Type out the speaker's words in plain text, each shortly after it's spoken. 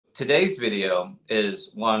today's video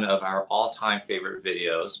is one of our all-time favorite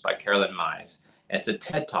videos by Carolyn Myss. It's a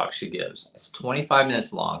TED Talk she gives. It's 25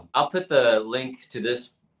 minutes long. I'll put the link to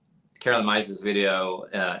this Carolyn Myss's video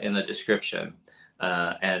in the description.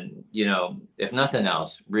 And, you know, if nothing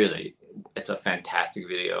else, really, it's a fantastic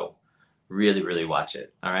video. Really, really watch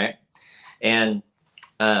it. All right. And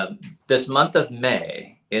this month of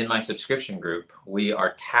May, in my subscription group, we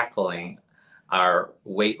are tackling our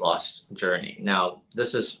weight loss journey. Now,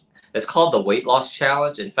 it's called the Weight Loss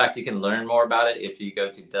Challenge. In fact, you can learn more about it if you go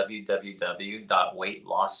to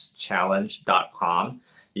www.weightlosschallenge.com.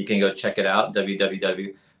 You can go check it out,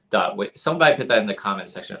 Somebody put that in the comment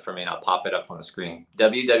section for me and I'll pop it up on the screen.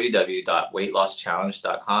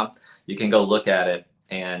 www.weightlosschallenge.com. You can go look at it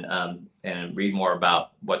and read more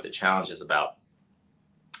about what the challenge is about.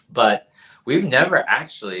 But we've never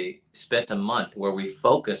actually spent a month where we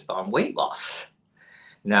focused on weight loss.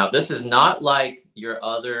 Now, this is not like your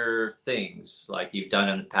other things like you've done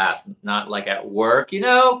in the past, not like at work, you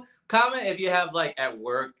know. Comment if you have like at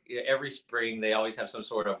work every spring, they always have some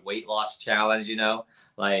sort of weight loss challenge, you know,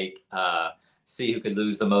 like see who could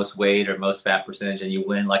lose the most weight or most fat percentage and you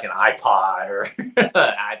win like an iPod or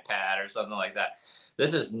iPad or something like that.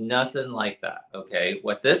 This is nothing like that. Okay.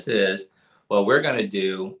 What we're going to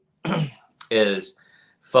do is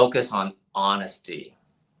focus on honesty.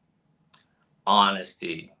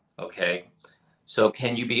 Honesty. Okay. So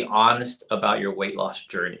can you be honest about your weight loss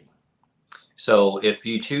journey? So if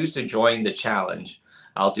you choose to join the challenge,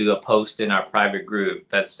 I'll do a post in our private group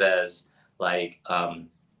that says like,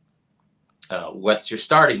 what's your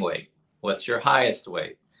starting weight? What's your highest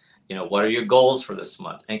weight? You know, what are your goals for this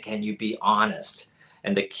month? And can you be honest?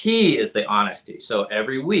 And the key is the honesty. So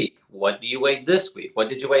every week, what do you weigh this week? What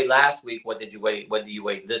did you weigh last week? What do you weigh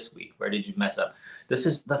this week? Where did you mess up? This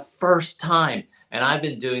is the first time. And I've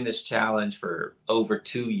been doing this challenge for over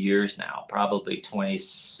 2 years now, probably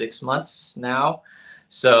 26 months now.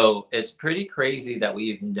 So it's pretty crazy that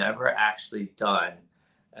we've never actually done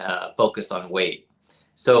focused on weight.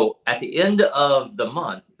 So at the end of the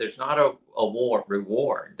month, there's not a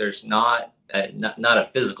reward. There's not a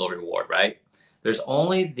physical reward, right? There's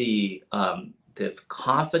only the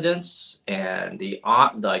confidence and the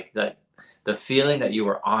feeling that you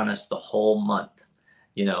were honest the whole month.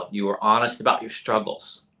 You know, you were honest about your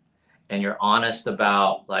struggles and you're honest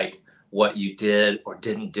about like what you did or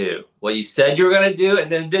didn't do, what you said you were going to do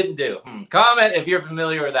and then didn't do. Comment if you're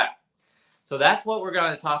familiar with that. So that's what we're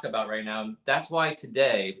going to talk about right now. That's why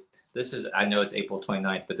today, I know it's April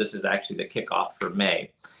 29th, but this is actually the kickoff for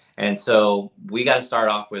May. And so we got to start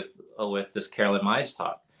off with this Carolyn Myss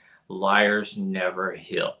talk. Liars never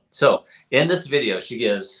heal. So in this video, she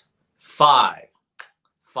gives five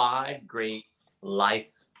great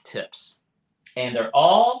life tips. And they're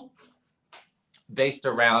all based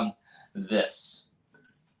around this.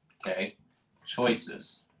 Okay.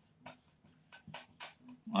 Choices.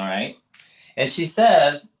 All right. And she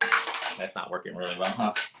says, that's not working really well,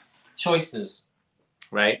 huh? Choices,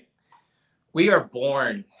 right? We are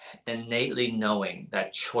born innately knowing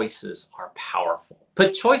that choices are powerful.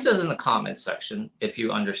 Put choices in the comments section if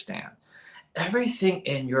you understand. Everything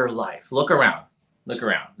in your life, look around.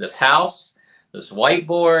 This house, this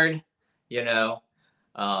whiteboard, you know,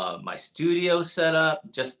 my studio setup,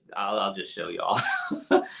 I'll just show you all.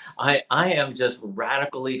 I am just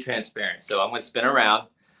radically transparent. So I'm going to spin around.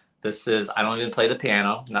 I don't even play the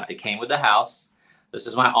piano. It came with the house. This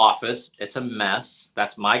is my office. It's a mess.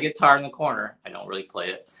 That's my guitar in the corner. I don't really play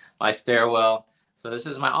it. My stairwell. So this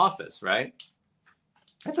is my office, right?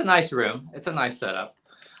 It's a nice room. It's a nice setup.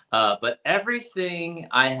 But everything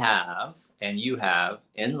I have and you have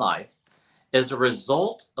in life is a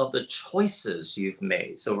result of the choices you've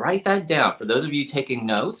made. So write that down. For those of you taking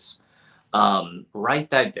notes, write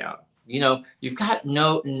that down. You know, you've got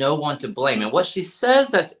no one to blame. And what she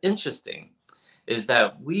says that's interesting is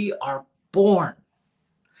that we are born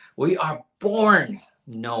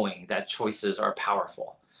knowing that choices are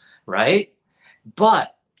powerful, right?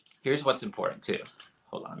 But here's what's important too.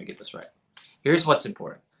 Hold on, let me get this right. Here's what's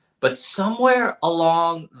important. But somewhere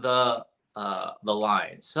along the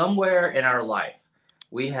line, somewhere in our life,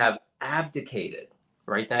 we have abdicated.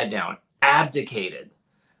 Write that down. Abdicated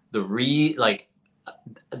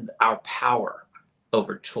our power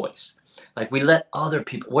over choice. Like we let other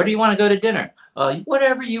people. Where do you want to go to dinner?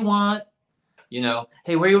 Whatever you want. You know,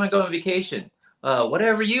 hey, where do you want to go on vacation?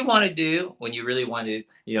 Whatever you want to do. When you really want to,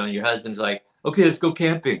 you know, your husband's like, okay, let's go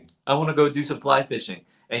camping. I want to go do some fly fishing.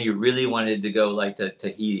 And you really wanted to go like to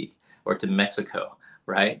Tahiti or to Mexico,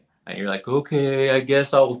 right? And you're like, okay, I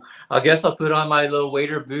guess I'll put on my little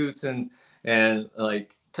waiter boots and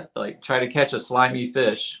try to catch a slimy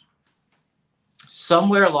fish.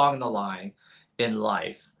 somewhere along the line in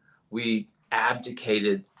life, we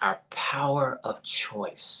abdicated our power of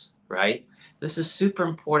choice, right? This is super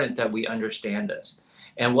important that we understand this.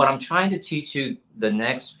 And what I'm trying to teach you the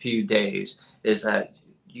next few days is that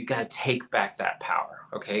you got to take back that power,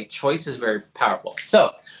 okay? Choice is very powerful.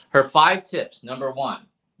 So, her 5 tips. Number 1,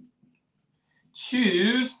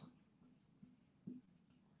 choose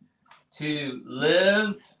to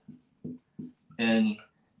live an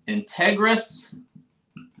integrous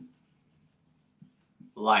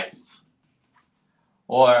life,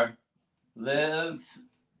 or live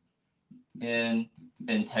in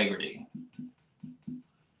integrity,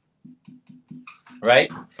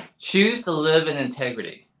 right? Choose to live in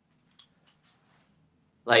integrity.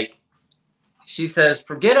 Like she says,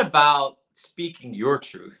 forget about speaking your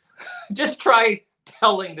truth. Just try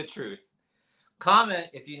telling the truth. Comment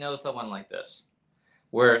if you know someone like this,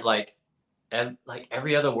 where like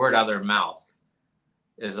every other word out of their mouth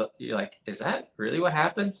is, you're like, is that really what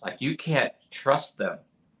happened? Like, you can't trust them.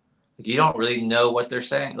 Like, you don't really know what they're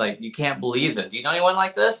saying. Like, you can't believe them. Do you know anyone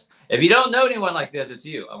like this? If you don't know anyone like this, it's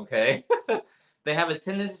you, okay? They have a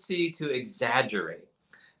tendency to exaggerate.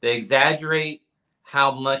 They exaggerate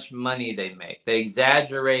how much money they make. They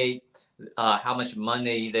exaggerate how much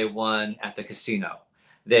money they won at the casino.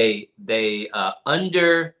 They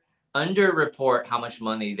under-report how much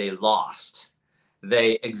money they lost.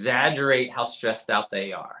 They exaggerate how stressed out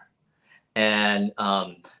they are. And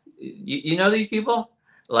you know these people?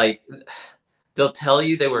 Like, they'll tell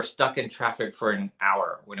you they were stuck in traffic for an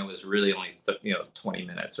hour when it was really only 20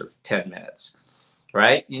 minutes or 10 minutes,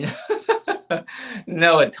 right? You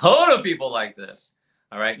know a ton of people like this.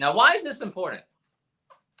 All right. Now, why is this important?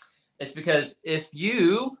 It's because if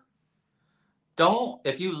you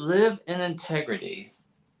live in integrity,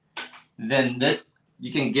 then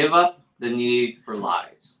you can give up the need for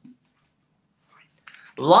lies.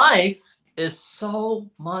 Life is so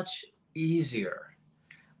much easier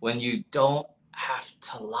when you don't have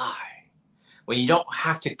to lie, when you don't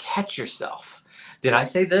have to catch yourself. Did I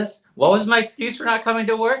say this? What was my excuse for not coming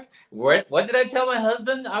to work? What did I tell my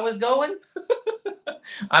husband I was going?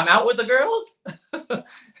 I'm out with the girls?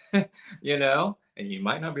 And you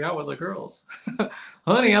might not be out with the girls.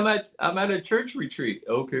 Honey, I'm at a church retreat.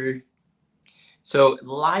 Okay. So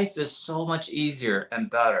life is so much easier and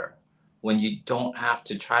better when you don't have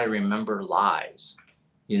to try to remember lies,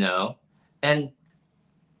 and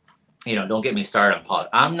don't get me started on politics.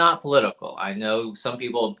 I'm not political. I know some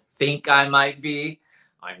people think I might be.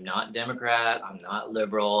 I'm not Democrat. I'm not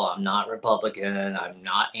liberal. I'm not Republican. I'm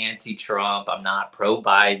not anti-Trump. I'm not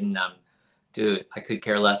pro-Biden. Dude, I could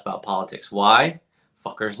care less about politics. Why?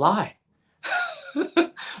 Fuckers lie.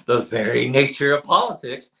 The very nature of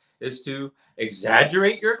politics is to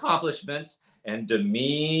exaggerate your accomplishments and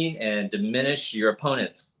demean and diminish your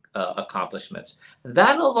opponent's accomplishments.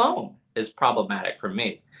 That alone is problematic for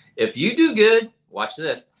me. If you do good, watch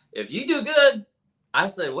this. If you do good, I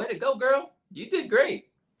say, way to go, girl. You did great.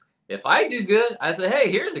 If I do good, I say,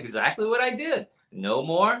 hey, here's exactly what I did. No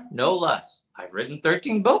more, no less. I've written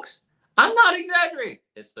 13 books. I'm not exaggerating.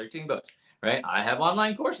 It's 13 books, right? I have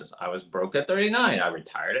online courses. I was broke at 39. I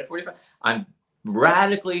retired at 45. I'm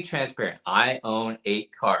radically transparent. I own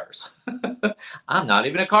 8 cars. I'm not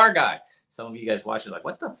even a car guy. Some of you guys watching like,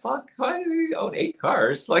 what the fuck? Why do you own 8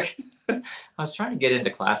 cars? Like, I was trying to get into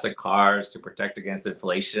classic cars to protect against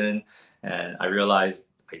inflation. And I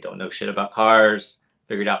realized I don't know shit about cars.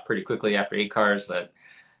 Figured out pretty quickly after 8 cars that,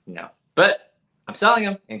 no. But I'm selling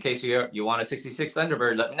them in case you want a 66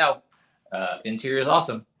 Thunderbird. Let me know. Interior is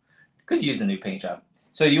awesome. Could use the new paint job.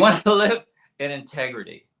 So you want to live in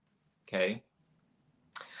integrity. Okay.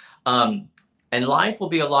 And life will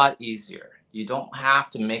be a lot easier. You don't have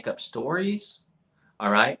to make up stories.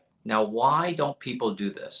 All right. Now, why don't people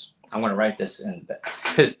do this? I'm going to write this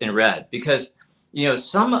in red because,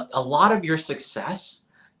 a lot of your success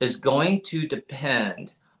is going to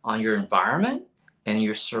depend on your environment and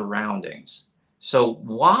your surroundings. So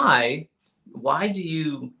why do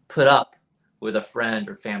you put up with a friend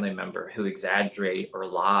or family member who exaggerate or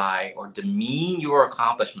lie or demean your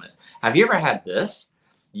accomplishments? Have you ever had this?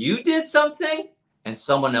 You did something and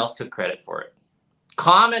someone else took credit for it.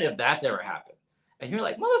 Comment if that's ever happened. And you're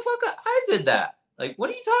like, motherfucker, I did that. Like, what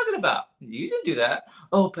are you talking about? You didn't do that.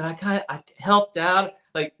 Oh, but I helped out.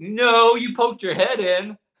 Like, no, you poked your head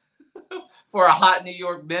in for a hot New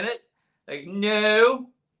York minute. Like, no.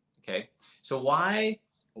 Okay. So why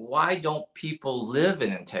don't people live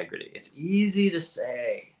in integrity? It's easy to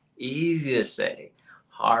say,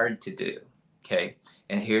 hard to do. Okay.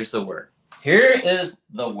 And here's the word. Here is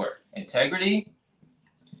the word. Integrity,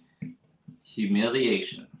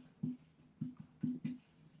 humiliation.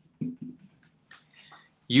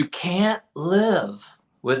 You can't live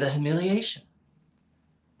with the humiliation.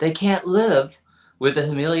 They can't live with the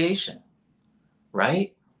humiliation,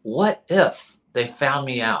 right? What if they found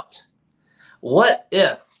me out? What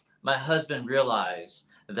if my husband realized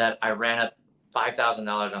that I ran up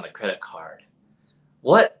 $5,000 on the credit card?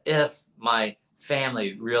 What if my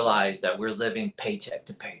family realized that we're living paycheck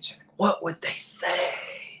to paycheck? What would they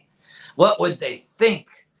say? What would they think?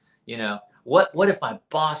 You know, what if my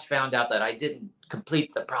boss found out that I didn't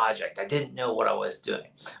complete the project? I didn't know what I was doing.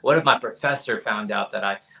 What if my professor found out that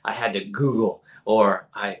I had to Google or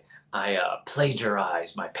I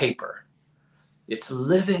plagiarized my paper? It's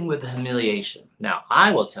living with the humiliation. Now,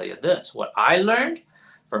 I will tell you this, what I learned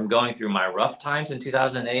from going through my rough times in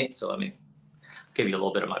 2008. So let me give you a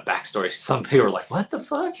little bit of my backstory. Some people are like, what the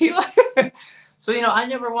fuck? So, I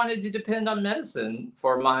never wanted to depend on medicine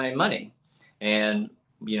for my money. And,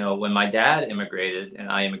 when my dad immigrated and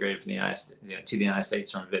I immigrated from the United States, to the United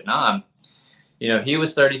States from Vietnam, he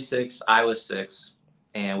was 36, I was 6,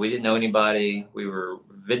 and we didn't know anybody. We were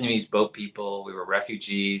Vietnamese boat people. We were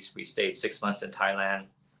refugees. We stayed 6 months in Thailand,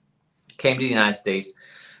 came to the United States.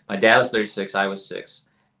 My dad was 36, I was 6.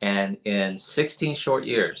 And in 16 short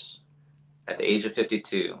years, at the age of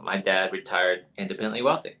 52, my dad retired independently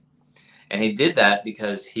wealthy. And he did that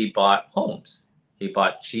because he bought homes. He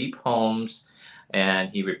bought cheap homes and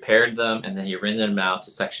he repaired them and then he rented them out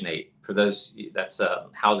to Section 8. For those, that's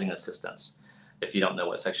housing assistance, if you don't know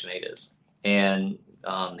what Section 8 is. And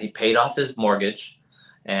he paid off his mortgage.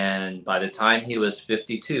 And by the time he was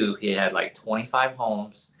 52, he had like 25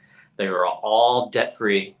 homes. They were all debt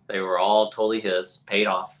free. They were all totally his, paid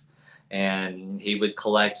off. And he would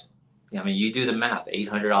collect, you do the math,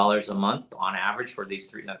 $800 a month on average for these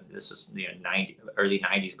three. This was early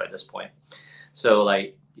 90s by this point. So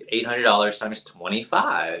like $800 times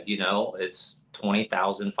 25, it's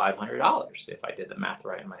 $20,500 if I did the math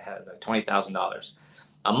right in my head. $20,000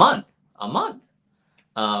 a month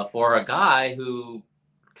for a guy who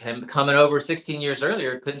coming over 16 years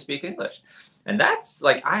earlier couldn't speak English. And that's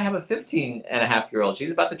like, I have a 15-and-a-half-year-old.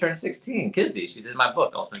 She's about to turn 16, Kizzy. She's in my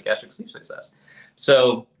book, Ultimate Gastric Sleep Success.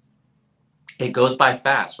 So it goes by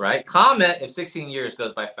fast, right? Comment if 16 years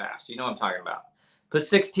goes by fast. You know what I'm talking about. Put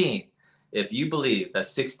 16 if you believe that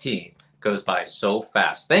 16 goes by so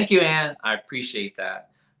fast. Thank you, Ann. I appreciate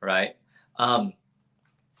that, right?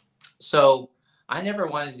 So I never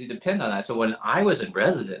wanted to depend on that. So when I was in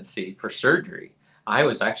residency for surgery, I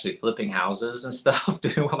was actually flipping houses and stuff,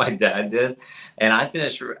 doing what my dad did. And I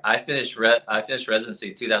finished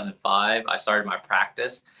residency in 2005. I started my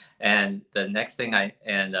practice, and the next thing I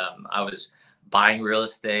was buying real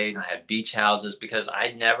estate. And I had beach houses because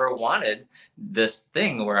I never wanted this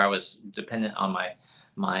thing where I was dependent on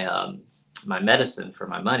my medicine for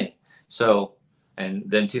my money. So, and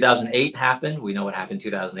then 2008 happened. We know what happened in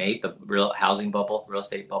 2008, the real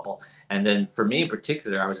estate bubble. And then for me in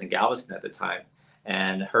particular, I was in Galveston at the time.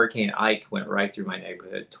 And Hurricane Ike went right through my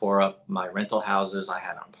neighborhood, tore up my rental houses. I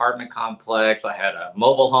had an apartment complex. I had a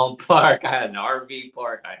mobile home park. I had an RV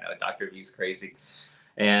park. I know Dr. V's crazy.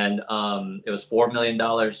 And it was $4 million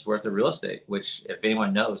worth of real estate, which if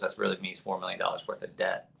anyone knows, that really means $4 million worth of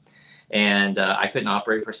debt. And I couldn't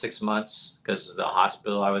operate for 6 months because the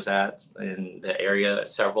hospital I was at in the area,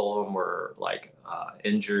 several of them were like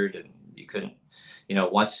injured, and you couldn't,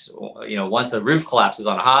 once the roof collapses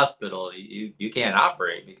on a hospital, you can't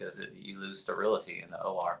operate because you lose sterility in the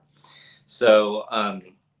OR. So I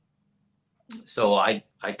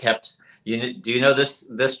kept. Do you know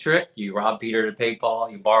this trick? You rob Peter to pay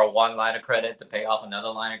Paul. You borrow one line of credit to pay off another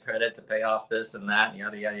line of credit to pay off this and that,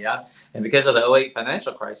 yada, yada, yada. And because of the 2008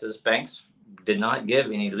 financial crisis, banks did not give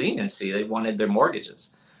any leniency. They wanted their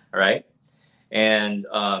mortgages, right? And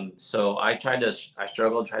so I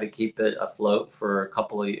struggled, tried to keep it afloat for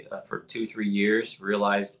for 2-3 years,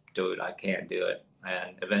 realized, dude, I can't do it.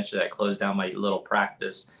 And eventually I closed down my little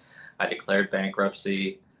practice. I declared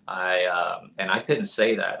bankruptcy. And I couldn't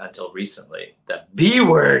say that until recently. The B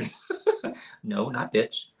word. No, not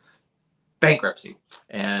bitch. Bankruptcy.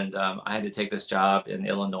 And I had to take this job in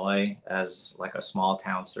Illinois as like a small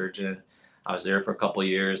town surgeon. I was there for a couple of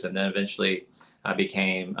years, and then eventually I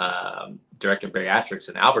became director of bariatrics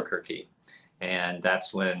in Albuquerque. And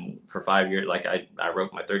that's when, for 5 years, like I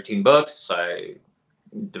wrote my 13 books. I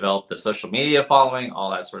developed the social media following,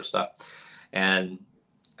 all that sort of stuff. And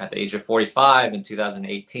at the age of 45 in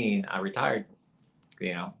 2018, I retired.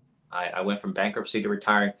 I went from bankruptcy to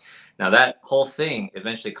retiring. Now that whole thing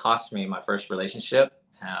eventually cost me my first relationship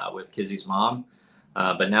with Kizzy's mom.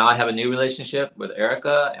 But now I have a new relationship with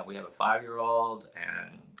Erica, and we have a 5-year-old,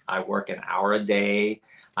 and I work an hour a day.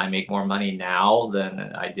 I make more money now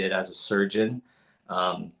than I did as a surgeon.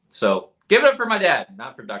 So give it up for my dad,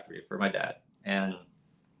 not for Dr. Reed, for my dad. And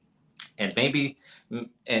maybe,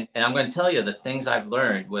 and I'm going to tell you, the things I've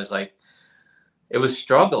learned was like, it was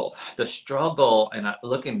struggle. The struggle, and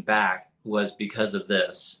looking back, was because of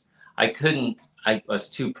this. I was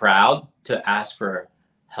too proud to ask for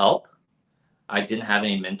help. I didn't have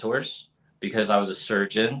any mentors because I was a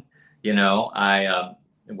surgeon. I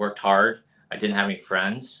worked hard. I didn't have any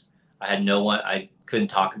friends. I had no one. I couldn't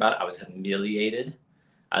talk about it. I was humiliated.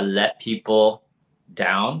 I let people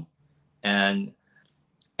down, and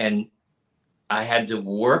and I had to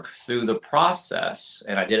work through the process,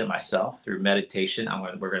 and I did it myself through meditation.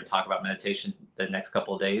 We're going to talk about meditation the next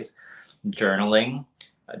couple of days. Journaling.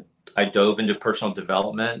 I dove into personal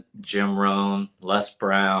development. Jim Rohn, Les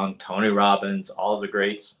Brown, Tony Robbins, all of the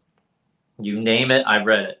greats. You name it, I've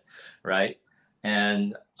read it, right?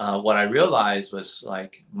 And what I realized was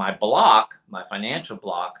like my financial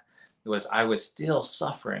block, was I was still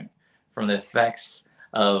suffering from the effects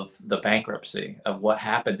of the bankruptcy, of what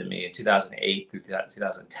happened to me in 2008 through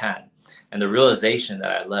 2010, and the realization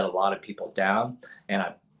that I let a lot of people down, and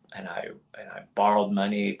I borrowed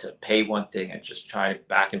money to pay one thing and just tried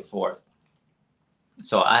back and forth.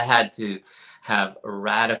 So I had to have a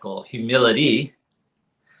radical humility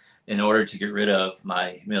in order to get rid of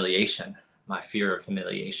my humiliation, my fear of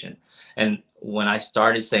humiliation. And when I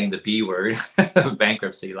started saying the B word,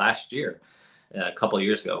 bankruptcy, last year, a couple of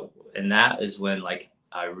years ago, and that is when like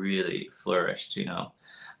I really flourished,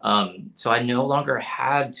 So I no longer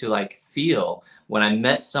had to like feel, when I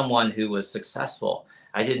met someone who was successful,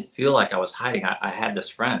 I didn't feel like I was hiding. I had this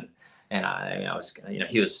friend, and I was,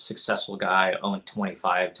 he was a successful guy, owned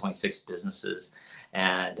 25, 26 businesses.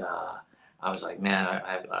 And I was like, man,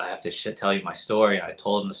 I have to tell you my story. And I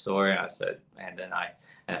told him the story, and I said,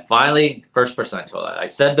 and finally, first person I told, I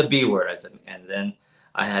said the B word. I said, and then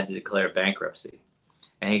I had to declare bankruptcy.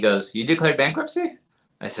 And he goes, you declared bankruptcy?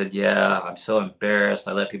 I said, yeah, I'm so embarrassed.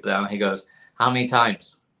 I let people down. He goes, how many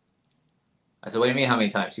times? I said, what do you mean, how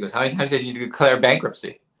many times? He goes, how many times did you declare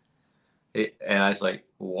bankruptcy? And I was like,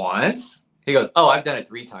 once? He goes, oh, I've done it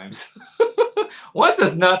 3 times. Once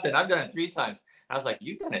is nothing. I've done it 3 times. I was like,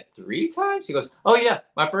 you've done it 3 times? He goes, oh, yeah.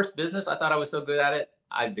 My first business, I thought I was so good at it,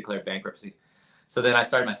 I declared bankruptcy. So then I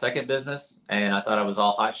started my second business, and I thought I was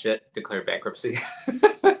all hot shit, declared bankruptcy.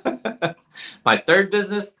 My third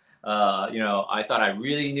business, I thought I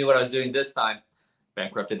really knew what I was doing this time,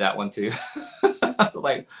 bankrupted that one too. I was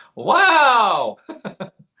like, wow.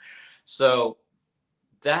 So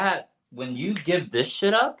that, when you give this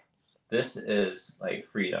shit up, this is like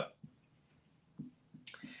freedom.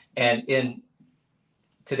 And in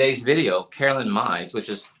today's video, Carolyn Myss, which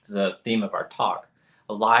is the theme of our talk,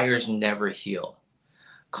 liars never heal.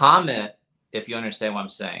 Comment if you understand what I'm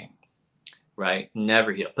saying, right?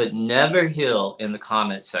 Never heal. But never heal in the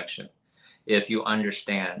comment section if you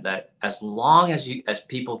understand that as long as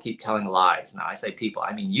people keep telling lies, now I say people,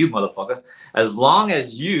 I mean you, motherfucker, as long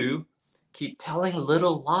as you keep telling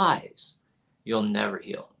little lies, you'll never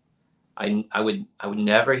heal. I would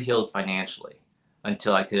never heal financially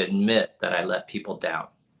until I could admit that I let people down.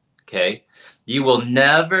 Okay? You will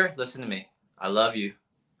never, listen to me. I love you.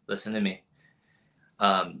 Listen to me.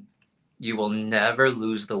 You will never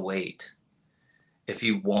lose the weight if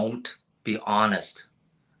you won't be honest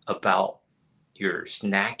about your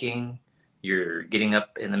snacking, you're getting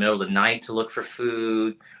up in the middle of the night to look for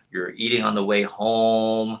food, you're eating on the way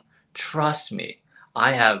home. Trust me,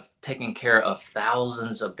 I have taken care of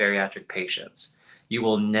thousands of bariatric patients. You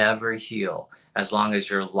will never heal as long as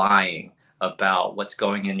you're lying about what's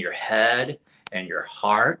going in your head and your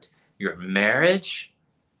heart, your marriage,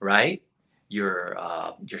 right? Your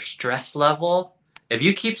stress level. If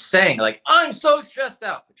you keep saying like, I'm so stressed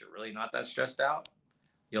out, but you're really not that stressed out,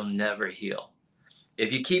 you'll never heal.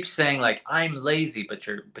 If you keep saying like, I'm lazy, but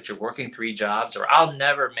you're working 3 jobs, or I'll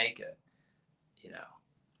never make it,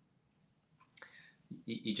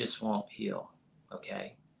 you just won't heal.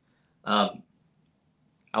 Okay. I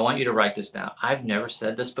want you to write this down. I've never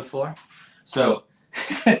said this before. So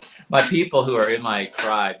my people who are in my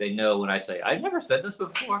tribe, they know when I say, I've never said this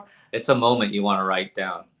before, it's a moment you want to write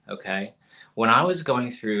down. Okay. When I was going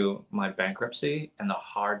through my bankruptcy and the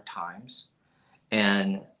hard times,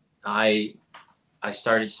 and I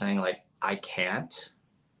started saying like, I can't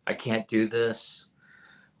do this.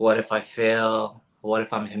 What if I fail? What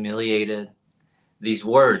if I'm humiliated? These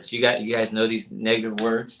words, you guys know these negative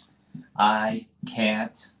words. I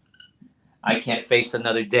can't face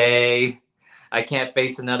another day. I can't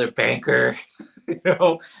face another banker.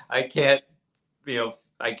 I can't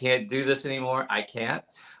do this anymore. I can't.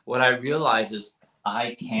 What I realize is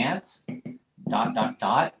I can't ...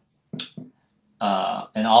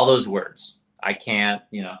 and all those words. I can't,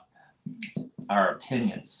 you know, our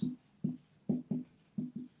opinions.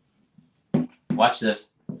 Watch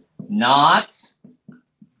this. Not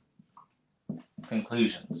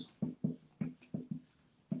conclusions.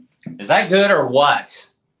 Is that good or what?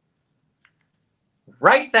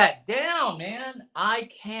 Write that down, man. I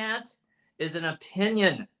can't is an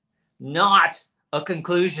opinion, not a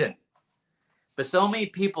conclusion. But so many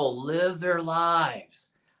people live their lives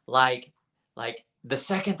like the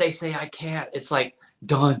second they say I can't, it's like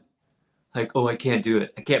done. Like, oh, I can't do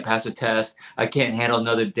it. I can't pass a test. I can't handle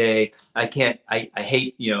another day. I can't. I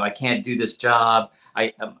hate. You know, I can't do this job.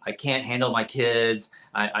 I can't handle my kids.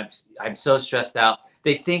 I'm so stressed out.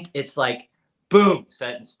 They think it's like, boom,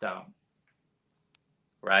 set in stone,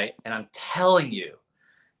 right? And I'm telling you,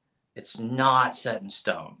 it's not set in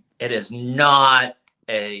stone. It is not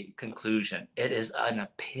a conclusion. It is an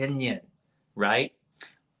opinion, right?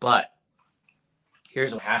 But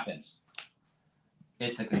here's what happens.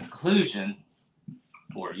 It's a conclusion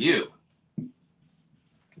for you.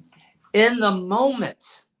 In the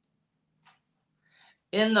moment,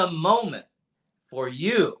 for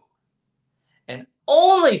you, and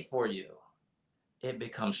only for you, it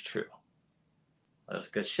becomes true. That's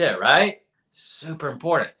good shit, right? Super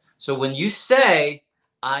important. So when you say,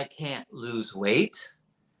 I can't lose weight,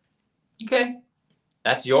 okay,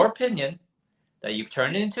 that's your opinion that you've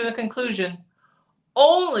turned into a conclusion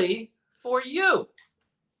only for you.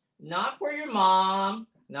 Not for your mom,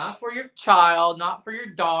 not for your child, not for your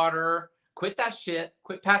daughter. Quit that shit.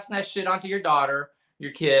 Quit passing that shit on to your daughter,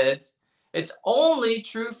 your kids. It's only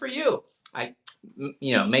true for you.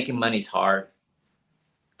 Making money's hard.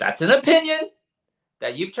 That's an opinion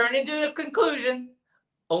that you've turned into a conclusion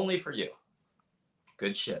only for you.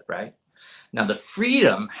 Good shit, right? Now, the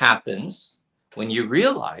freedom happens when you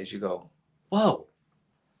realize, you go, whoa,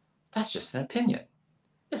 that's just an opinion.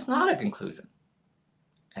 It's not a conclusion.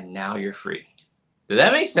 And now you're free. Did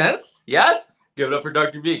that make sense? Yes? Give it up for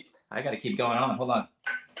Dr. V. I got to keep going on. Hold on.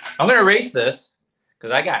 I'm going to erase this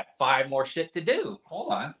because I got 5 more shit to do.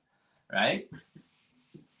 Hold on. Right?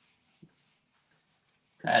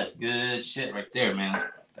 That is good shit right there, man.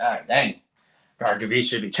 God dang. Dr. V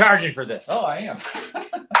should be charging for this. Oh, I am.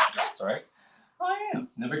 That's right. I am.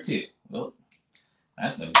 Number 2. Well,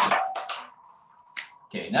 that's number 2.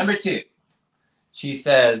 Okay, number 2. She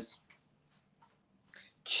says,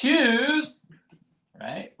 choose,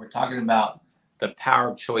 right? We're talking about the power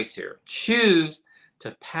of choice here. Choose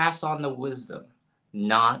to pass on the wisdom,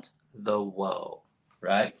 not the woe,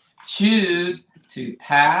 right? Choose to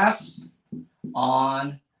pass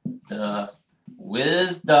on the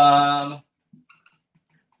wisdom,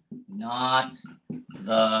 not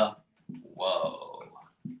the woe.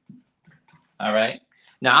 All right.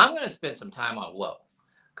 Now I'm going to spend some time on woe.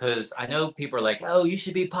 Because I know people are like, oh, you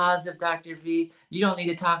should be positive, Dr. V. You don't need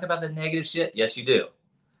to talk about the negative shit. Yes, you do.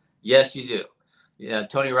 Yes, you do. Yeah,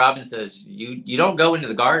 Tony Robbins says you don't go into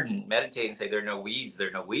the garden, meditate, and say there are no weeds. There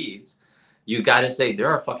are no weeds. You got to say there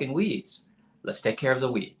are fucking weeds. Let's take care of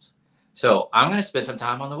the weeds. So I'm going to spend some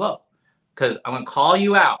time on the woe because I'm going to call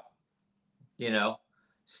you out.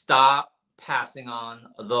 Stop passing on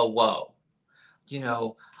the woe.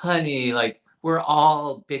 Honey, like we're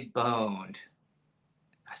all big boned.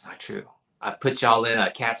 That's not true. I put y'all in a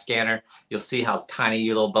CAT scanner. You'll see how tiny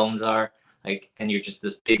your little bones are. And you're just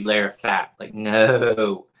this big layer of fat. Like,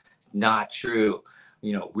 no, it's not true.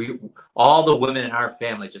 We all the women in our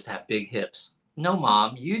family just have big hips. No,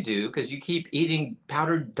 Mom, you do because you keep eating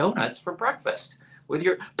powdered donuts for breakfast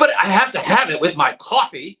but I have to have it with my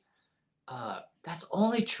coffee. That's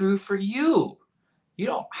only true for you. You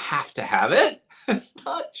don't have to have it. It's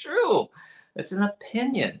not true. It's an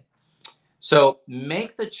opinion. So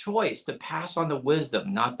make the choice to pass on the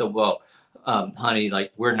wisdom, not the woe. Honey,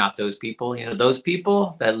 like we're not those people. Those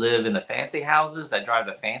people that live in the fancy houses, that drive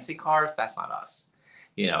the fancy cars, that's not us.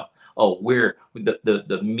 We're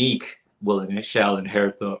the meek shall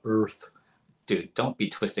inherit the earth. Dude, don't be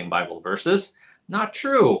twisting Bible verses. Not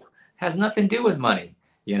true. Has nothing to do with money.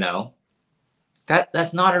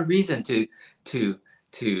 That's not a reason to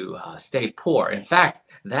stay poor. In fact,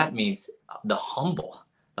 that means the humble.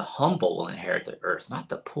 The humble will inherit the earth, not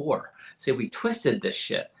the poor. See, we twisted this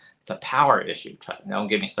shit. It's a power issue. Don't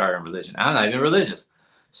get me started on religion. I'm not even religious.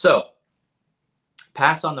 So,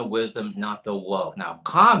 pass on the wisdom, not the woe. Now,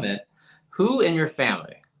 comment who in your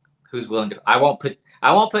family who's willing to. I won't put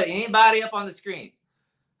anybody up on the screen.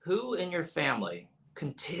 Who in your family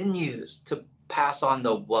continues to pass on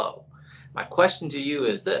the woe? My question to you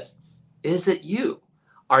is this: is it you?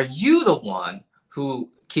 Are you the one who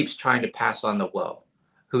keeps trying to pass on the woe?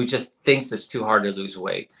 who just thinks it's too hard to lose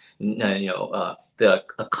weight. The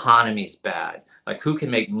economy's bad. Like, who can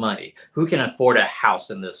make money? Who can afford a house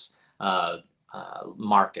in this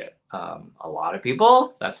market? A lot of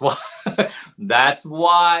people. That's why. That's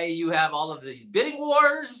why you have all of these bidding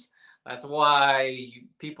wars. That's why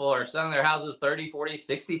people are selling their houses 30, 40,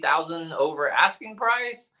 60,000 over asking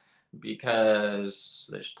price, because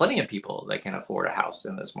there's plenty of people that can afford a house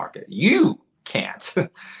in this market. You can't.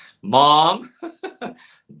 Mom,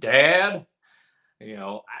 dad,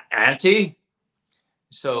 auntie.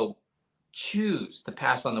 So choose to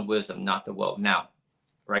pass on the wisdom, not the woe. Now,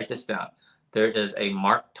 write this down. There is a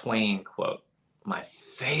Mark Twain quote, my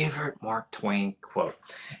favorite Mark Twain quote.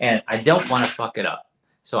 And I don't want to fuck it up,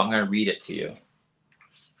 so I'm going to read it to you.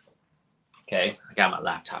 Okay, I got my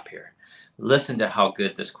laptop here. Listen to how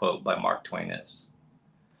good this quote by Mark Twain is.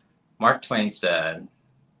 Mark Twain said,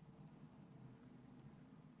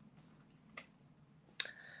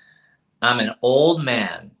 I'm an old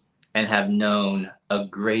man and have known a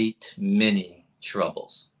great many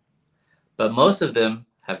troubles, but most of them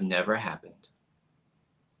have never happened.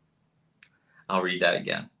 I'll read that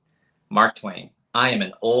again. Mark Twain, I am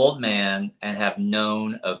an old man and have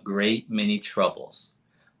known a great many troubles,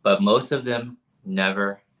 but most of them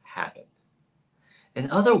never happened. In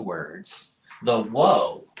other words, the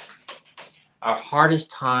woe, our hardest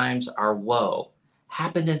times, our woe,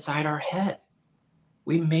 happened inside our head.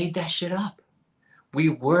 We made that shit up. We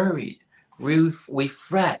worried. We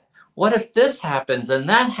fret. What if this happens and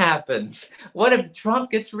that happens? What if Trump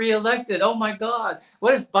gets reelected? Oh my God.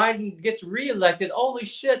 What if Biden gets reelected? Holy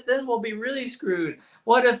shit, then we'll be really screwed.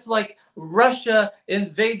 What if Russia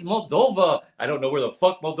invades Moldova? I don't know where the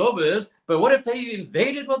fuck Moldova is, but what if they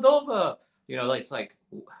invaded Moldova? It's like,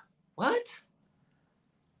 what?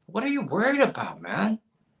 What are you worried about, man?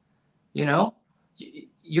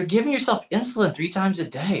 You're giving yourself insulin 3 times a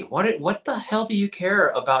day. What the hell do you care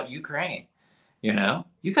about Ukraine?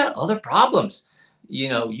 You got other problems.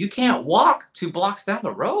 You can't walk 2 blocks down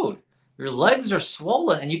the road. Your legs are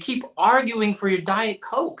swollen and you keep arguing for your Diet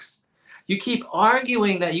Cokes. You keep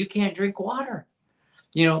arguing that you can't drink water.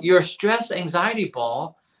 You're a stress anxiety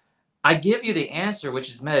ball. I give you the answer, which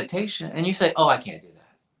is meditation, and you say, oh, I can't do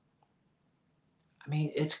that. I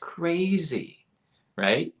mean, it's crazy,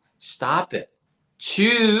 right? Stop it.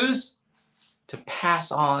 Choose to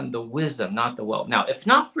pass on the wisdom, not the woe. Now, if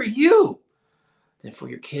not for you, then for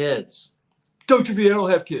your kids. Dr. V, I don't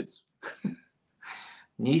have kids.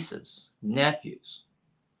 Nieces, nephews.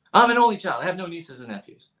 I'm an only child. I have no nieces and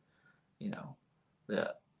nephews.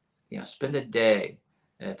 Spend a day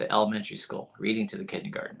at the elementary school reading to the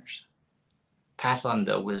kindergartners. Pass on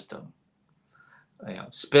the wisdom.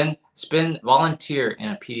 Volunteer in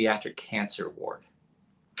a pediatric cancer ward.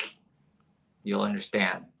 You'll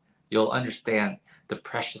understand. You'll understand the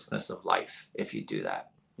preciousness of life if you do that.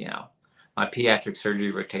 My pediatric surgery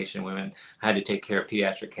rotation women, I had to take care of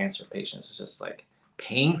pediatric cancer patients. It's just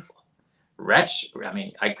painful.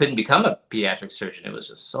 I couldn't become a pediatric surgeon. It was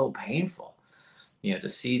just so painful, to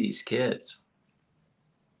see these kids.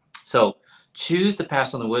 So choose to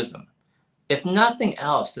pass on the wisdom. If nothing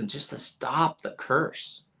else, then just to stop the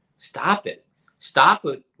curse. Stop it. Stop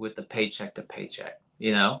it with the paycheck to paycheck.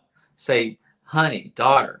 Say, honey,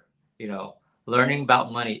 daughter, learning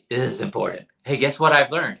about money is important. Hey, guess what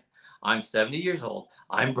I've learned? I'm 70 years old.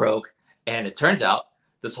 I'm broke. And it turns out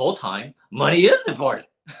this whole time, money is important.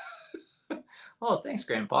 Oh, thanks,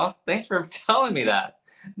 Grandpa. Thanks for telling me that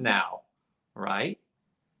now, right?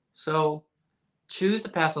 So choose to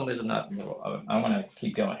pass on wisdom. I want to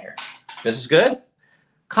keep going here. This is good?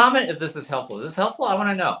 Comment if this is helpful. Is this helpful? I want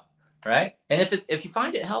to know, right? And if you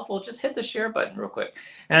find it helpful, just hit the share button real quick.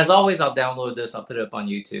 And as always, I'll download this. I'll put it up on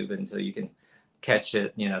YouTube, and so you can catch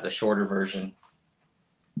it, the shorter version.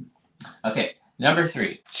 Okay, number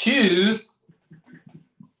 3. Choose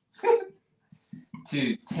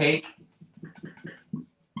to take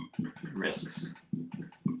risks.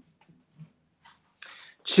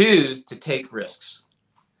 Choose to take risks.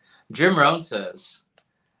 Jim Rohn says,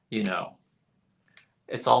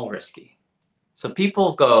 it's all risky. So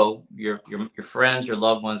people go, your friends, your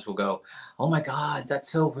loved ones will go, oh my God, that's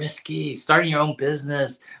so risky. Starting your own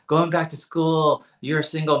business, going back to school, you're a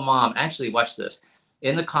single mom. Actually, watch this.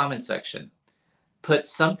 In the comment section, put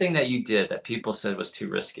something that you did that people said was too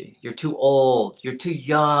risky. You're too old. You're too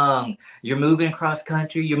young. You're moving across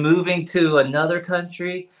country. You're moving to another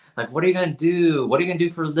country. What are you going to do? What are you going to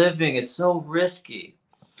do for a living? It's so risky.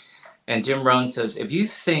 And Jim Rohn says, if you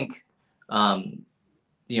think, taking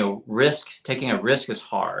a risk is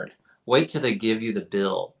hard, wait till they give you the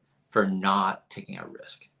bill for not taking a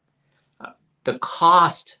risk. The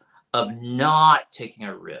cost of not taking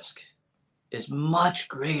a risk is much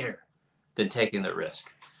greater than taking the risk.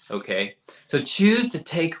 Okay, so choose to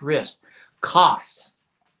take risk. Cost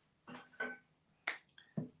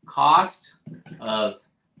of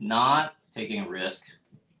not taking a risk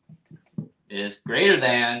is greater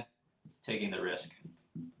than taking the risk.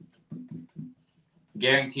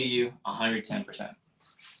 Guarantee you 110%.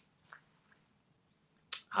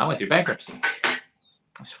 I went through bankruptcy. I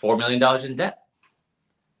was $4 million in debt.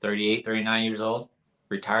 38, 39 years old,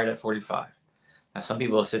 retired at 45. Now, some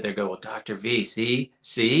people will sit there and go, well, Dr. V,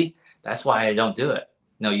 see, that's why I don't do it.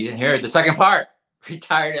 No, you didn't hear the second part.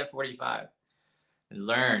 Retired at 45 and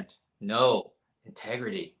learned, no,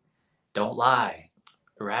 integrity, don't lie,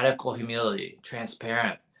 radical humility,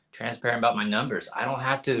 transparent about my numbers. I don't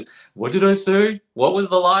have to, what did I say? What was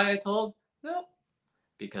the lie I told? No,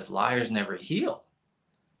 because liars never heal.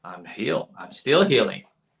 I'm healed. I'm still healing,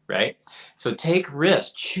 right? So take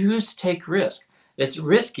risk. Choose to take risk. It's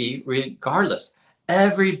risky regardless.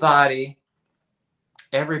 Everybody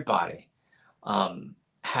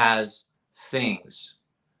has things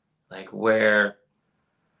like where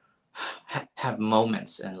have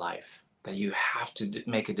moments in life that you have to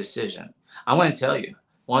make a decision. I want to tell you,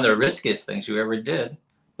 one of the riskiest things you ever did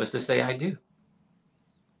was to say I do.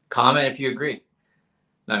 Comment if you agree.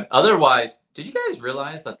 Now, otherwise, did you guys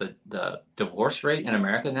realize that the divorce rate in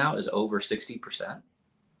America now is over 60%?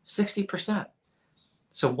 60%.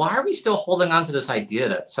 So why are we still holding on to this idea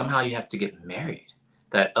that somehow you have to get married?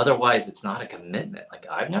 That otherwise it's not a commitment. Like,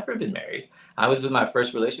 I've never been married. I was in my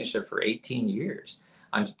first relationship for 18 years.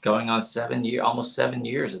 I'm going on almost 7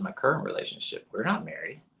 years in my current relationship. We're not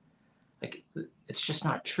married. Like, it's just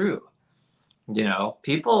not true. You know,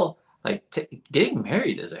 people like getting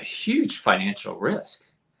married is a huge financial risk,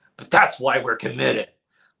 but that's why we're committed.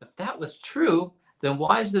 If that was true, then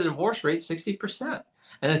why is the divorce rate 60%?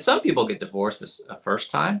 And then some people get divorced the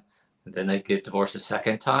first time, and then they get divorced the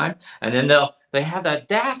second time, and then they have that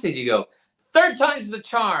audacity to go, third time's the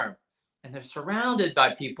charm. And they're surrounded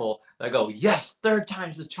by people that go, yes, third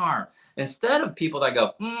time's the charm. Instead of people that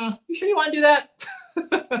go, you sure you want to do that?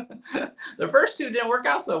 The first two didn't work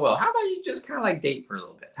out so well. How about you just kind of like date for a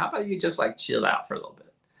little bit? How about you just like chill out for a little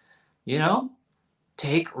bit? You know,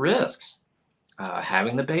 take risks.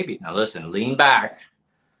 Having the baby. Now listen, lean back,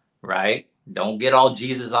 right? Don't get all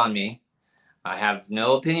Jesus on me. I have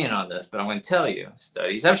no opinion on this, but I'm going to tell you,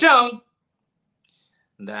 studies have shown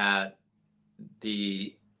that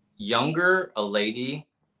the younger a lady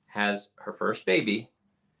has her first baby,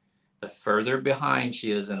 the further behind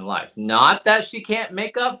she is in life. Not that she can't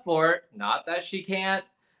make up for it, not that she can't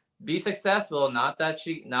be successful, not that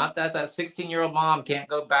that 16-year-old mom can't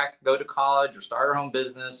go to college or start her own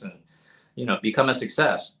business and, you know, become a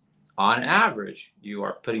success. On average, you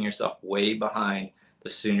are putting yourself way behind the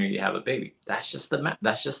sooner you have a baby. That's just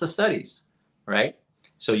the studies, right?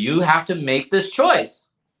 So you have to make this choice.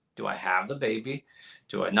 Do I have the baby?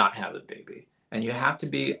 Do I not have the baby? And you have to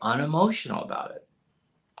be unemotional about it.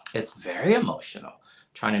 It's very emotional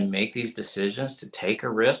trying to make these decisions to take a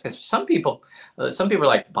risk. And some people are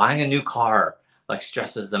like, buying a new car like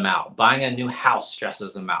stresses them out. Buying a new house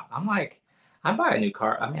stresses them out. I'm like, I buy a new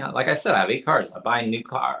car. I mean, like I said, I have 8 cars. I buy a new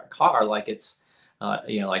car like it's,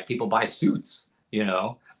 like people buy suits, you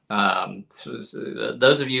know. So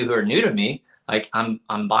those of you who are new to me, like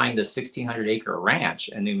I'm buying the 1,600-acre ranch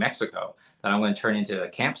in New Mexico that I'm going to turn into a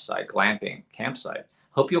campsite, glamping campsite.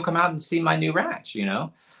 Hope you'll come out and see my new ranch, you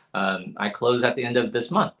know. I close at the end of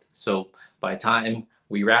this month. So by the time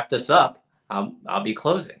we wrap this up, I'll be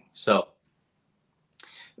closing. So,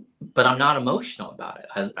 but I'm not emotional about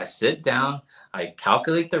it. I sit down, I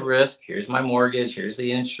calculate the risk. Here's my mortgage. Here's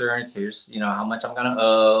the insurance. Here's, you know, how much I'm going to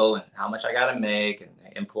owe and how much I got to make, and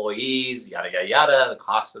employees, yada, yada, yada, the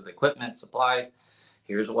cost of the equipment, supplies.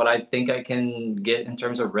 Here's what I think I can get in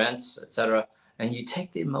terms of rents, etc. And you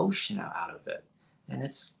take the emotion out of it, and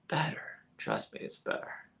it's better. Trust me, it's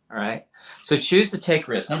better. All right. So choose to take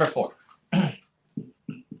risks. Number 4.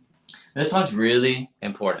 This one's really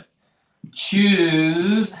important.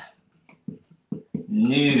 Choose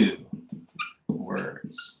new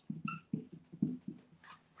words.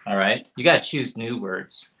 All right. You got to choose new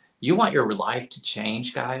words. You want your life to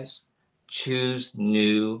change, guys? Choose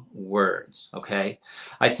new words. Okay.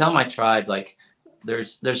 I tell my tribe, like,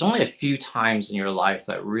 there's only a few times in your life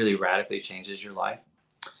that really radically changes your life.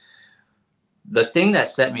 The thing that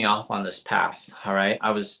set me off on this path, all right,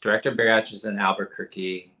 I was director of bariatrics in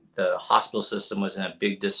Albuquerque. The hospital system was in a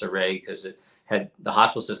big disarray because the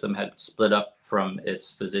hospital system had split up from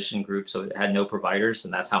its physician group, so it had no providers,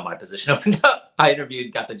 and that's how my position opened up. I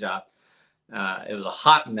interviewed, got the job. It was a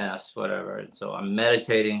hot mess, whatever. And so I'm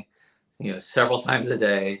meditating, several times a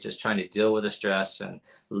day, just trying to deal with the stress and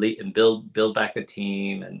build back the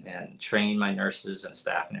team and train my nurses and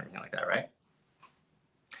staff and everything like that, right?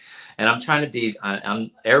 And I'm trying to be,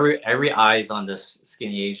 I'm every eye's on this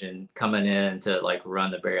skinny Asian coming in to like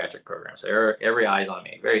run the bariatric program. So every eye's on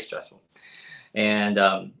me, very stressful. And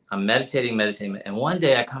I'm meditating. And one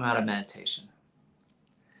day I come out of meditation.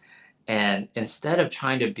 And instead of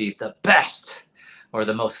trying to be the best or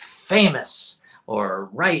the most famous or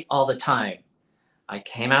right all the time, I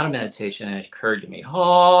came out of meditation and it occurred to me,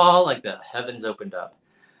 oh, like the heavens opened up.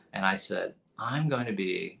 And I said, I'm going to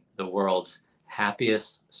be the world's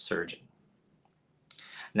happiest surgeon.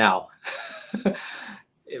 Now,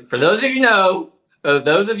 for those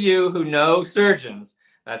of you who know surgeons,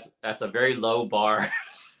 that's a very low bar.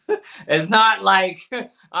 It's not like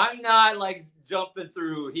I'm not like jumping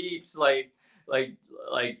through heaps, like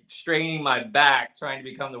straining my back trying to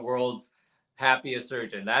become the world's happiest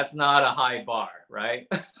surgeon. That's not a high bar, right?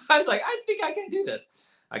 I was like, I think I can do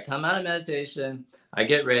this. I come out of meditation, I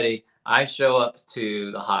get ready, I show up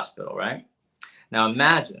to the hospital, right? Now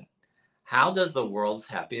imagine, how does the world's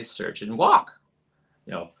happiest surgeon walk?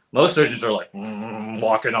 Most surgeons are like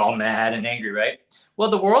walking all mad and angry, right? Well,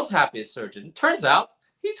 the world's happiest surgeon, turns out,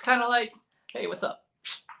 he's kind of like, hey, what's up?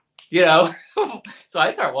 So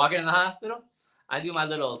I start walking in the hospital. I do my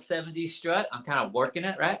little 70s strut. I'm kind of working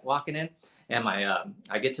it, right? Walking in. And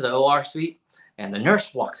I get to the OR suite, and the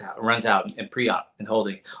nurse walks out, runs out in pre-op and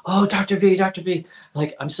holding, oh, Dr. V,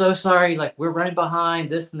 like, I'm so sorry. Like, we're running behind.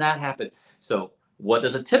 This and that happened. So what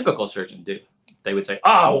does a typical surgeon do? They would say,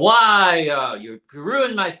 oh, why? You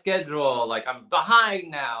ruined my schedule. Like, I'm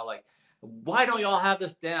behind now. Like, why don't y'all have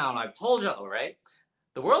this down? I've told y'all, right?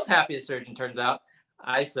 The world's happiest surgeon, turns out,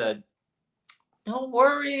 I said, no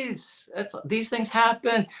worries. These things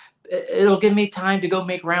happen. It'll give me time to go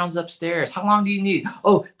make rounds upstairs. How long do you need?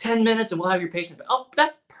 Oh, 10 minutes and we'll have your patient. Oh,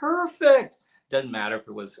 that's perfect. Doesn't matter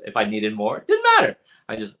if I needed more. Didn't matter.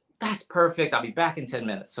 That's perfect. I'll be back in 10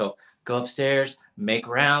 minutes. So go upstairs, make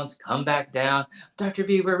rounds, come back down. Dr.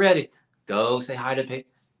 V, we're ready. Go say hi to patient.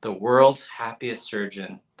 The world's happiest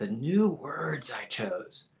surgeon. The new words I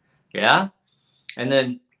chose. Yeah? And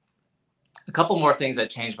then a couple more things that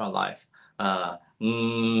changed my life. I'm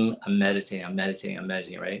meditating,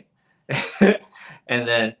 right? And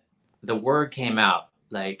then the word came out,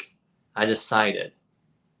 like, I decided,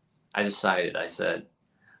 I said,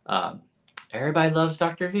 everybody loves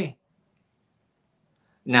Dr. V.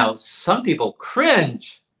 Now, some people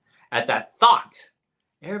cringe at that thought.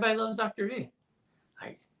 Everybody loves Dr. V.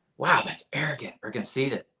 Like, wow, that's arrogant or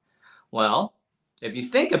conceited. Well, if you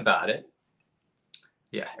think about it,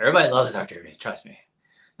 yeah, everybody loves Dr. V, trust me.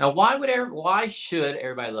 Now, why should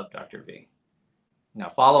everybody love Dr. V? Now,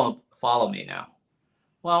 follow me now.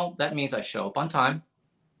 Well, that means I show up on time.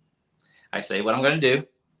 I say what I'm going to do.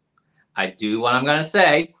 I do what I'm going to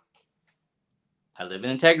say. I live in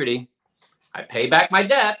integrity. I pay back my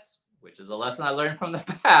debts, which is a lesson I learned from the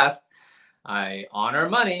past. I honor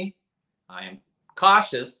money. I am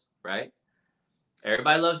cautious, right?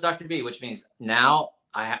 Everybody loves Dr. V, which means now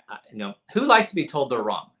who likes to be told they're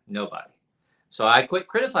wrong? Nobody. So I quit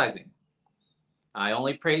criticizing. I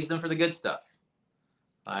only praise them for the good stuff.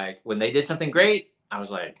 Like when they did something great, I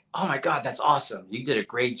was like, oh my God, that's awesome. You did a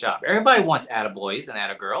great job. Everybody wants attaboys and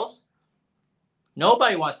attagirls.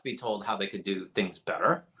 Nobody wants to be told how they could do things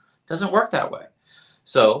better. It doesn't work that way.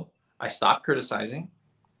 So I stopped criticizing,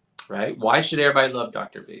 right? Why should everybody love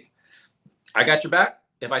Dr. V? I got your back.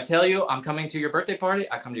 If I tell you I'm coming to your birthday party,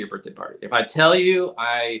 I come to your birthday party. If I tell you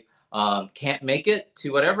I can't make it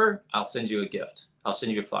to whatever, I'll send you a gift. I'll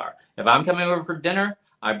send you a flower. If I'm coming over for dinner,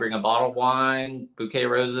 I bring a bottle of wine, bouquet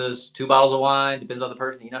of roses, 2 bottles of wine, depends on the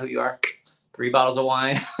person. You know who you are. 3 bottles of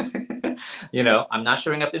wine. I'm not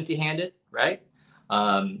showing up empty-handed, right?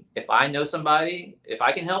 If I know somebody, if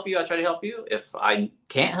I can help you, I try to help you. If I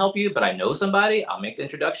can't help you, but I know somebody, I'll make the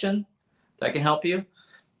introduction that can help you.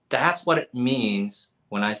 That's what it means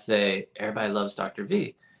when I say everybody loves Dr.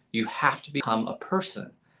 V. You have to become a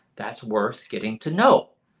person that's worth getting to know,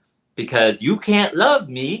 because you can't love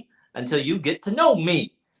me until you get to know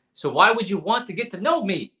me. So why would you want to get to know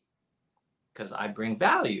me? Because I bring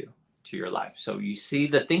value to your life. So you see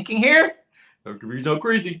the thinking here? Dr. V's not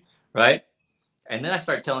crazy, right? And then I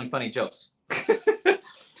start telling funny jokes.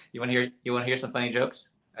 You want to hear some funny jokes?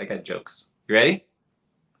 I got jokes. You ready?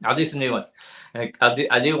 I'll do some new ones. I'll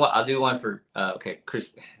do one for okay,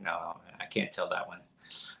 Chris. No, I can't tell that one.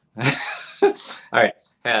 All right.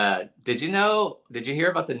 Did you hear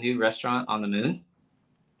about the new restaurant on the moon?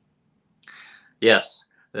 Yes.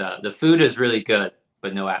 The food is really good,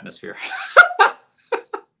 but no atmosphere.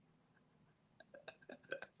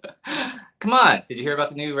 Come on. Did you hear about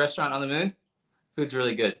the new restaurant on the moon? Food's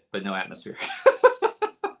really good, but no atmosphere.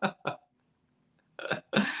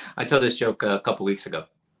 I told this joke a couple weeks ago.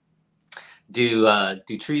 Do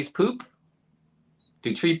trees poop?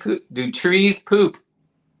 Do trees poop?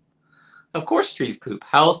 Of course trees poop.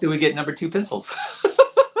 How else do we get number 2 pencils?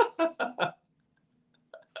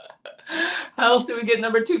 How else do we get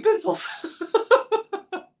number 2 pencils?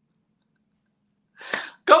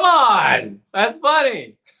 Come on, that's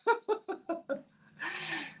funny.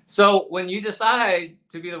 So when you decide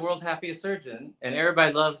to be the world's happiest surgeon and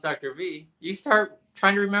everybody loves Dr. V, you start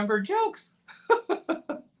trying to remember jokes.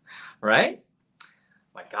 Right?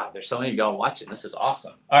 My God, there's so many of y'all watching. This is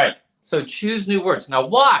awesome. All right, so choose new words. Now,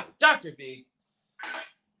 why? Dr. V,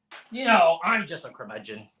 you know, I'm just a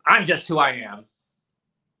curmudgeon. I'm just who I am.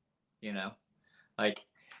 You know, like,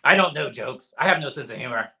 I don't know jokes. I have no sense of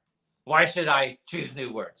humor. Why should I choose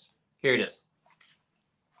new words? Here it is.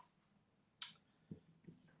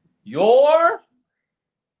 Your,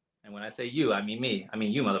 and when I say you, I mean me. I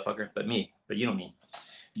mean you, motherfucker, but me, but you know me.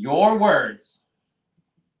 Your words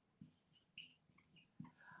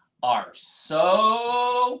are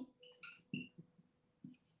so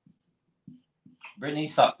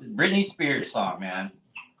Britney Spears song, man.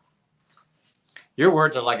 Your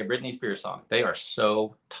words are like a Britney Spears song. They are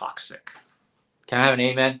so toxic. Can I have an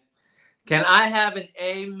amen? Can I have an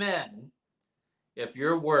amen if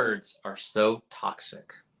your words are so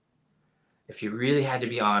toxic? If you really had to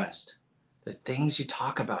be honest, the things you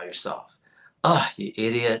talk about yourself. Oh, you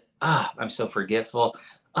idiot. Oh, I'm so forgetful.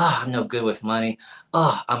 Oh, I'm no good with money.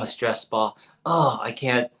 Oh, I'm a stress ball. Oh, I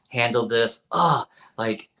can't handle this. Oh,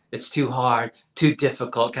 like it's too hard, too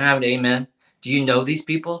difficult. Can I have an amen? Do you know these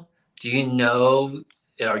people? Do you know,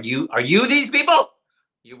 are you these people?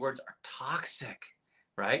 Your words are toxic,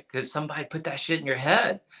 right? Because somebody put that shit in your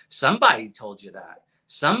head. Somebody told you that.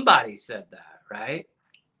 Somebody said that, right?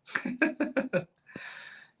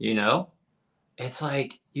 You know, it's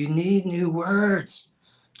like you need new words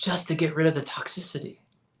just to get rid of the toxicity.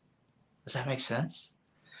 Does that make sense?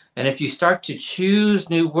 And if you start to choose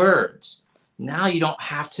new words, now you don't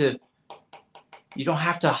have to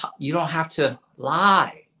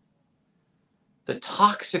lie. The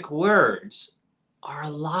toxic words are a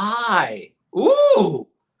lie. Ooh!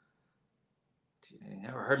 You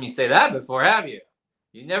never heard me say that before, have you?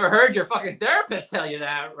 You never heard your fucking therapist tell you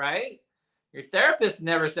that, right? Your therapist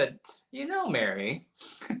never said, you know, Mary,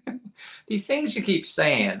 these things you keep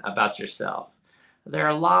saying about yourself,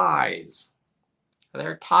 they're lies.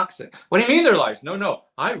 They're toxic. What do you mean they're lies? No,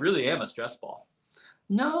 I really am a stress ball.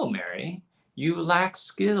 No, Mary, you lack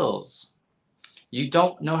skills. You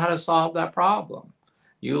don't know how to solve that problem.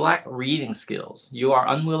 You lack reading skills. You are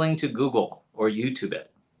unwilling to Google or YouTube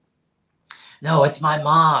it. No, it's my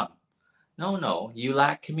mom. No, you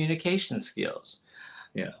lack communication skills.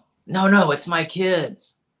 You know, no, it's my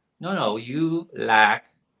kids. No, you lack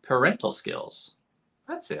parental skills.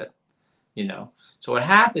 That's it. You know, so what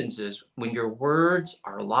happens is when your words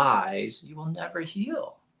are lies, you will never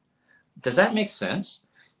heal. Does that make sense?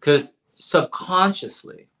 Because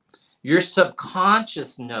subconsciously, your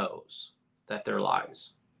subconscious knows that they're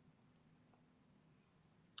lies.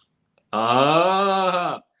 Can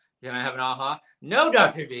I have an aha? No,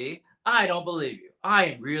 Dr. V, I don't believe you. I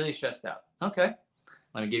am really stressed out. Okay,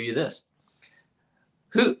 let me give you this.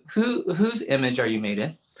 Whose image are you made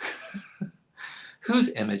in?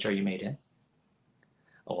 Whose image are you made in?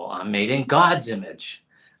 Oh, well, I'm made in God's image.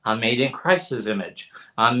 I'm made in Christ's image.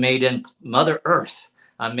 I'm made in Mother Earth.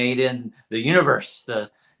 I'm made in the universe, the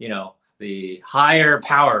higher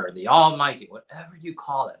power, the Almighty, whatever you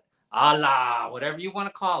call it. Allah, whatever you want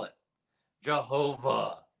to call it.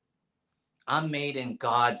 Jehovah. I'm made in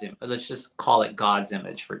God's image. Let's just call it God's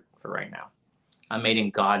image for right now. I'm made in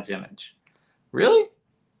God's image. Really?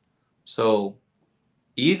 So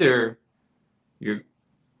either your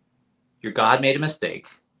God made a mistake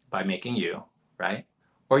by making you, right?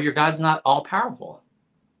 Or your God's not all powerful.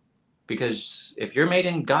 Because if you're made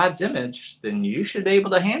in God's image, then you should be able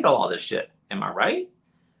to handle all this shit. Am I right?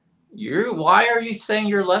 Why are you saying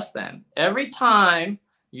you're less than? Every time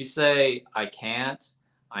you say, I can't,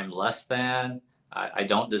 I'm less than, I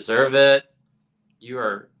don't deserve it, you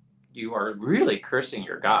are really cursing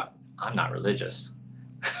your God. I'm not religious.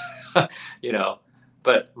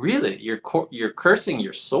 But really, you're cursing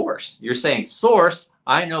your source. You're saying, source,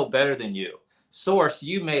 I know better than you. Source,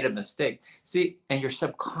 you made a mistake. See, and your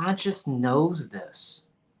subconscious knows this.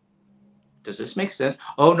 Does this make sense?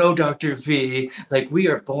 Oh no, Dr. V, like we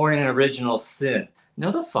are born in original sin. No,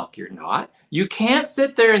 the fuck you're not. You can't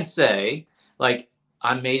sit there and say, like,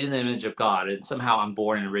 I'm made in the image of God, and somehow I'm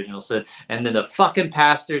born in original sin. And then the fucking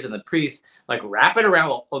pastors and the priests like wrap it around.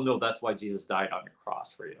 Well, oh no, that's why Jesus died on the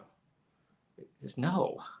cross for you. Just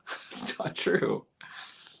no, it's not true.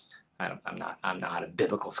 I'm not a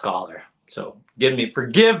biblical scholar, so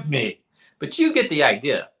forgive me, but you get the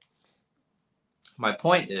idea. My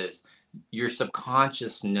point is, your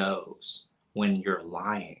subconscious knows when you're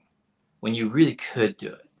lying, when you really could do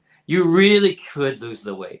it. You really could lose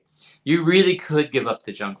the weight. You really could give up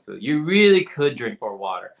the junk food. You really could drink more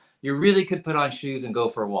water. You really could put on shoes and go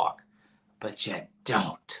for a walk. But you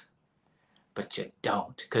don't. But you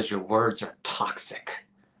don't, because your words are toxic,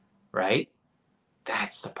 right?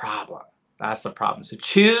 That's the problem. That's the problem. So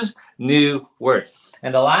choose new words.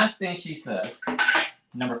 And the last thing she says,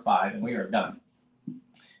 number 5, and we are done.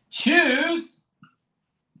 Choose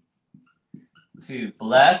to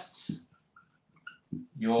bless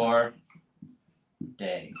your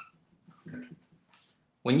day.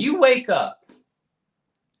 When you wake up,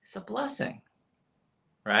 it's a blessing,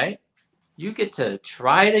 right? You get to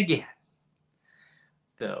try it again.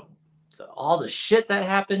 All the shit that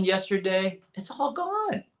happened yesterday, it's all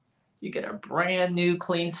gone. You get a brand new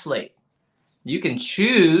clean slate. You can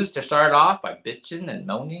choose to start off by bitching and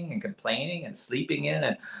moaning and complaining and sleeping in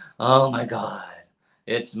and, oh my God,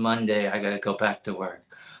 it's Monday. I got to go back to work.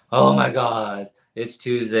 Oh my God, it's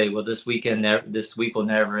Tuesday. Well, this week will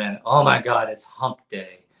never end. Oh my God, it's hump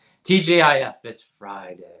day. TGIF, it's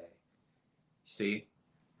Friday. See?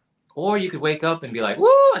 Or you could wake up and be like, woo,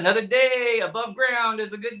 another day above ground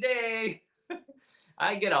is a good day.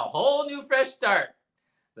 I get a whole new fresh start.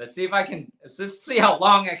 Let's see how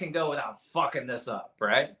long I can go without fucking this up,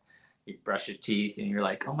 right? You brush your teeth and you're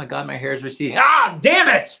like, oh my God, my hair is receding. Ah, damn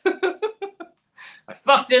it. I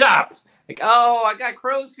fucked it up. Like, oh, I got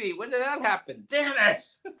crow's feet. When did that happen? Damn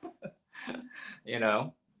it. You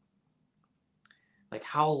know, like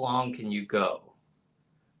how long can you go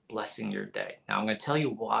blessing your day? Now I'm going to tell you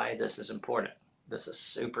why this is important. This is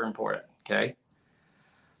super important, okay?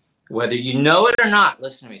 Whether you know it or not,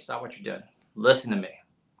 listen to me. Stop what you're doing. Listen to me.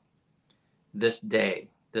 This day,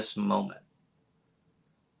 this moment,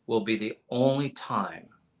 will be the only time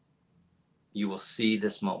you will see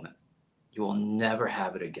this moment. You will never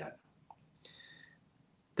have it again.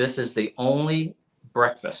 This is the only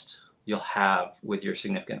breakfast you'll have with your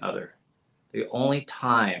significant other. The only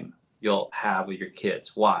time you'll have with your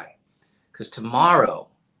kids. Why? Because tomorrow,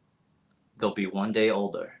 they'll be one day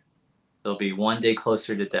older. They'll be one day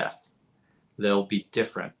closer to death. They'll be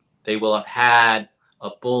different. They will have had a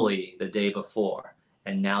bully the day before,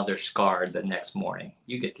 and now they're scarred the next morning.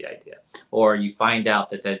 You get the idea. Or you find out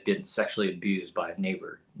that they've been sexually abused by a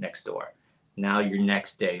neighbor next door. Now your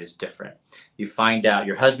next day is different. You find out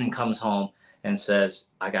your husband comes home and says,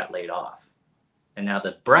 I got laid off. And now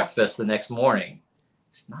the breakfast the next morning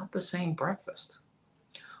is not the same breakfast.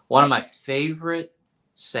 One of my favorite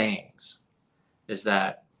sayings is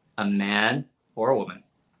that a man or a woman,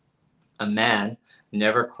 a man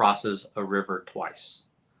never crosses a river twice.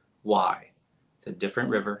 Why? It's a different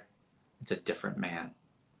river. It's a different man.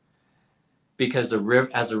 Because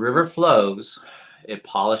as the river flows, it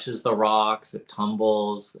polishes the rocks, it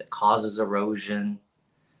tumbles, it causes erosion.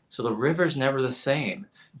 So the river's never the same.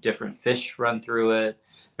 Different fish run through it.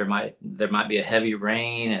 There might be a heavy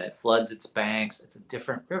rain and it floods its banks. It's a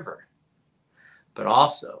different river. But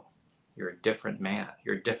also, you're a different man.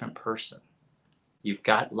 You're a different person. You've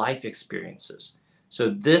got life experiences.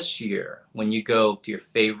 So this year, when you go to your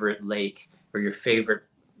favorite lake or your favorite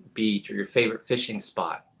beach or your favorite fishing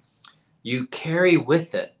spot, you carry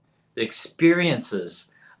with it the experiences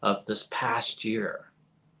of this past year,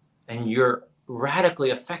 and you're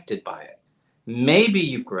radically affected by it. Maybe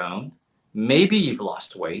you've grown, maybe you've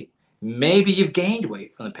lost weight, maybe you've gained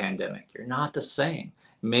weight from the pandemic. You're not the same.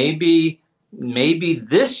 Maybe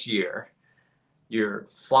this year you're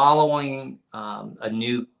following a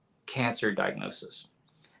new cancer diagnosis.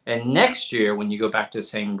 And next year, when you go back to the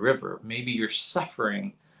same river, maybe you're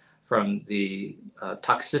suffering from the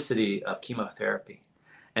toxicity of chemotherapy.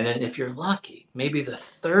 And then if you're lucky, maybe the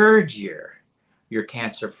third year, you're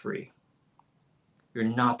cancer-free. You're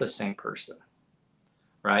not the same person,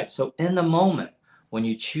 right? So in the moment, when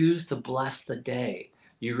you choose to bless the day,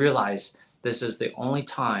 you realize this is the only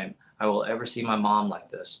time I will ever see my mom like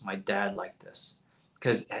this, my dad like this.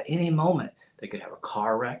 Because at any moment, they could have a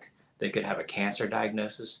car wreck, they could have a cancer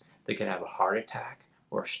diagnosis, they could have a heart attack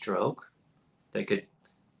or a stroke, they could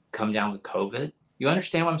come down with COVID. You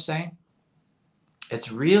understand what I'm saying? It's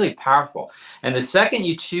really powerful. And the second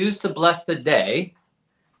you choose to bless the day,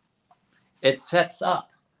 it sets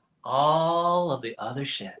up all of the other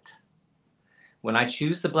shit. When I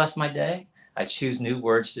choose to bless my day, I choose new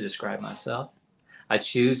words to describe myself. I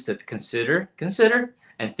choose to consider,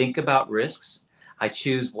 and think about risks. I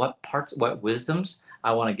choose what wisdoms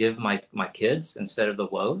I want to give my kids instead of the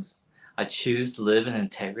woes. I choose to live in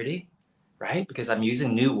integrity, right? Because I'm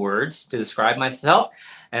using new words to describe myself.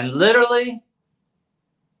 And literally,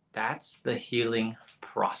 that's the healing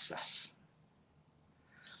process.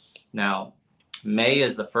 Now, May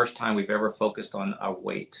is the first time we've ever focused on our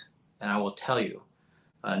weight. And I will tell you,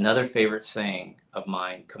 another favorite saying of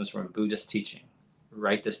mine comes from Buddhist teaching.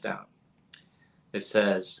 Write this down. It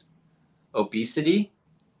says, obesity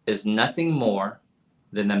is nothing more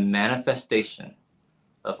than the manifestation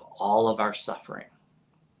of all of our suffering.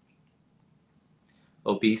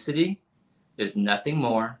 Obesity is nothing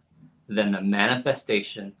more than the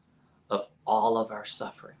manifestation of all of our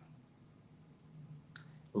suffering.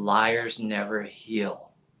 Liars never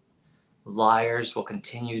heal. Liars will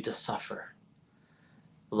continue to suffer.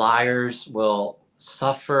 Liars will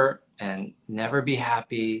suffer and never be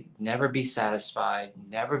happy, never be satisfied,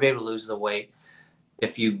 never be able to lose the weight.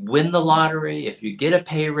 If you win the lottery, if you get a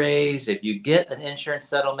pay raise, if you get an insurance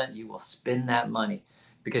settlement, you will spend that money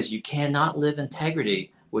because you cannot live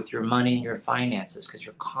integrity with your money and your finances because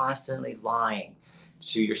you're constantly lying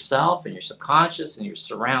to yourself and your subconscious and your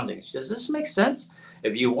surroundings. Does this make sense?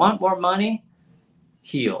 If you want more money,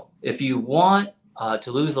 heal. If you want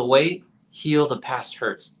to lose the weight, heal the past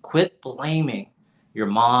hurts. Quit blaming your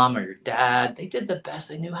mom or your dad. They did the best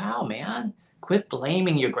they knew how, man. Quit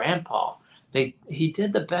blaming your grandpa. He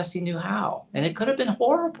did the best he knew how. And it could have been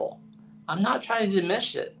horrible. I'm not trying to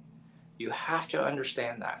diminish it. You have to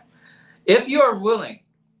understand that. If you are willing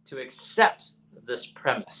to accept this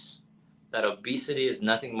premise that obesity is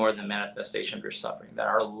nothing more than a manifestation of your suffering, that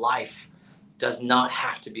our life does not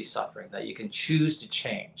have to be suffering, that you can choose to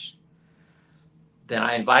change, then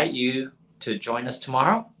I invite you to join us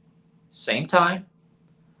tomorrow, same time.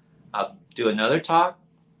 I'll do another talk.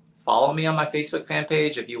 Follow me on my Facebook fan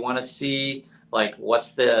page if you want to see like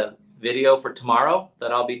what's the video for tomorrow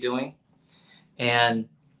that I'll be doing. And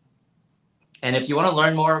if you want to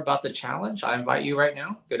learn more about the challenge, I invite you right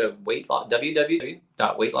now, go to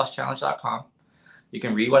www.weightlosschallenge.com. You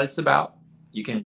can read what it's about. You can